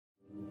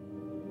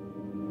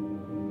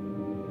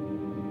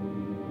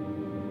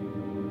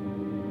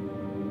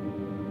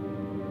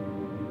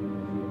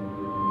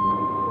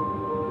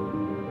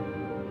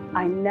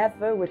I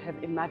never would have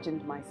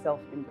imagined myself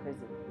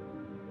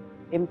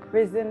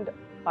imprisoned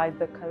by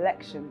the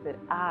collection that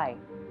I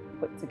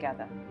put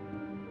together,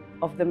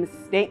 of the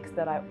mistakes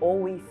that I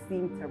always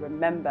seem to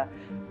remember,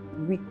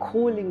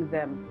 recalling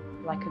them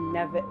like a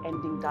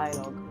never-ending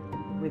dialogue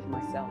with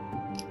myself.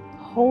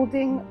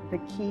 Holding the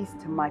keys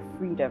to my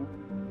freedom,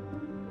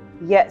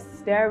 yet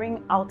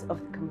staring out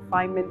of the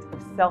confinement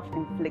of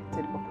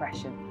self-inflicted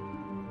oppression.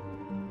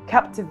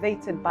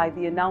 Captivated by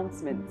the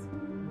announcement,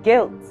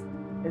 guilt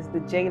is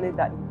the jailer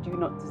that you do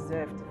not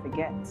deserve to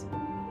forget.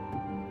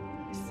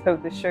 So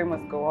the show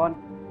must go on.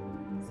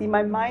 See,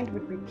 my mind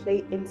would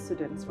replay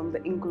incidents from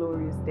the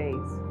inglorious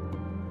days.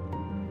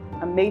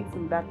 I made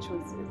some bad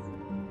choices.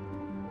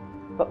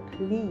 But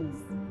please,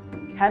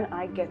 can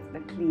I get a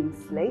clean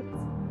slate?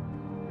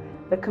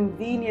 The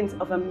convenience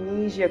of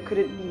amnesia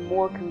couldn't be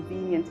more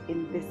convenient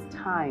in this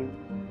time.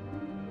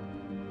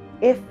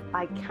 If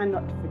I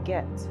cannot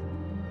forget,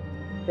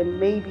 then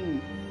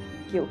maybe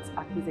guilt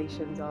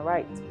accusations are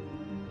right.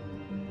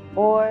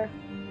 Or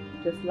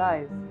just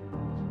lies.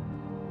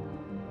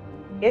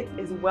 It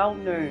is well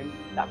known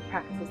that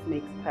practice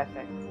makes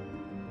perfect.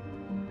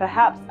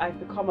 Perhaps I've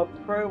become a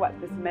pro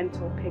at this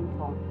mental ping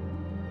pong.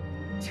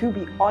 To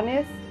be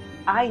honest,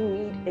 I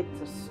need it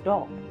to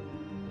stop.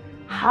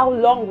 How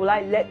long will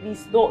I let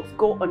these thoughts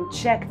go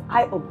unchecked?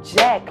 I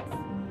object.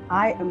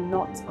 I am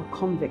not a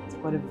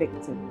convict, but a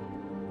victim.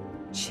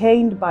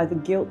 Chained by the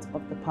guilt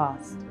of the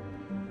past.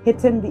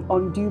 Hitting the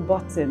undo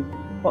button,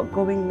 but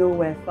going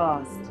nowhere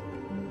fast.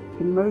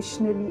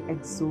 Emotionally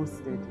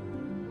exhausted.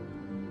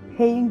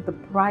 Paying the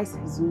price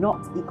has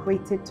not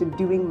equated to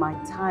doing my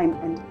time,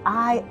 and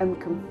I am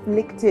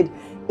conflicted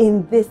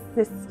in this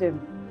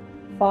system.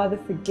 Father,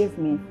 forgive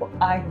me, for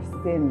I have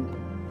sinned.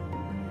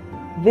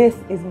 This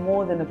is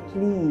more than a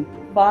plea.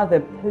 Father,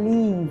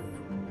 please.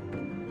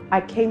 I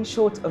came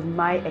short of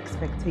my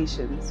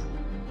expectations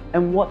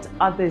and what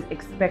others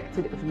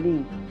expected of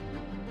me.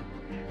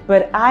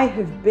 But I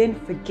have been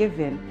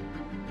forgiven.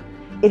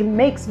 It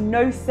makes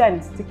no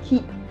sense to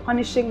keep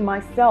punishing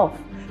myself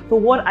for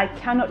what I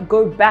cannot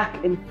go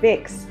back and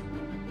fix.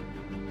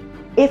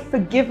 If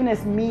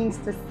forgiveness means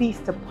to cease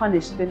to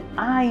punish, then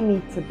I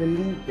need to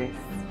believe this.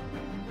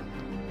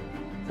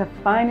 To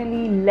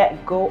finally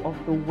let go of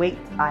the weight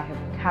I have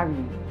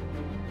carried.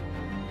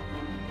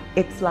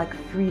 It's like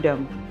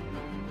freedom.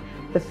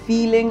 The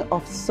feeling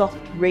of soft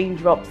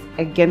raindrops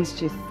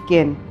against your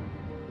skin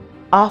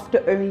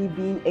after only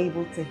being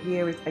able to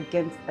hear it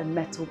against a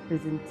metal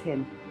prison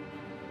tin.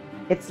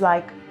 It's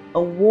like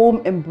a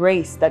warm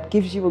embrace that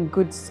gives you a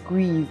good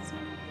squeeze,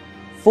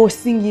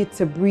 forcing you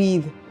to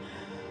breathe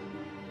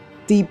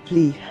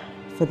deeply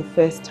for the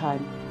first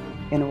time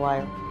in a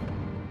while.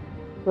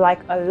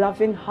 Like a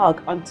loving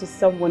hug onto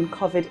someone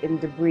covered in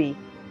debris.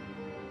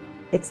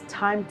 It's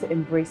time to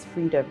embrace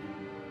freedom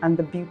and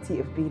the beauty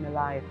of being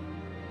alive.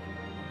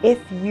 If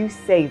you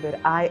say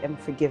that I am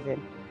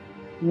forgiven,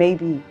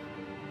 maybe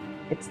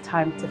it's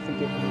time to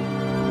forgive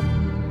me.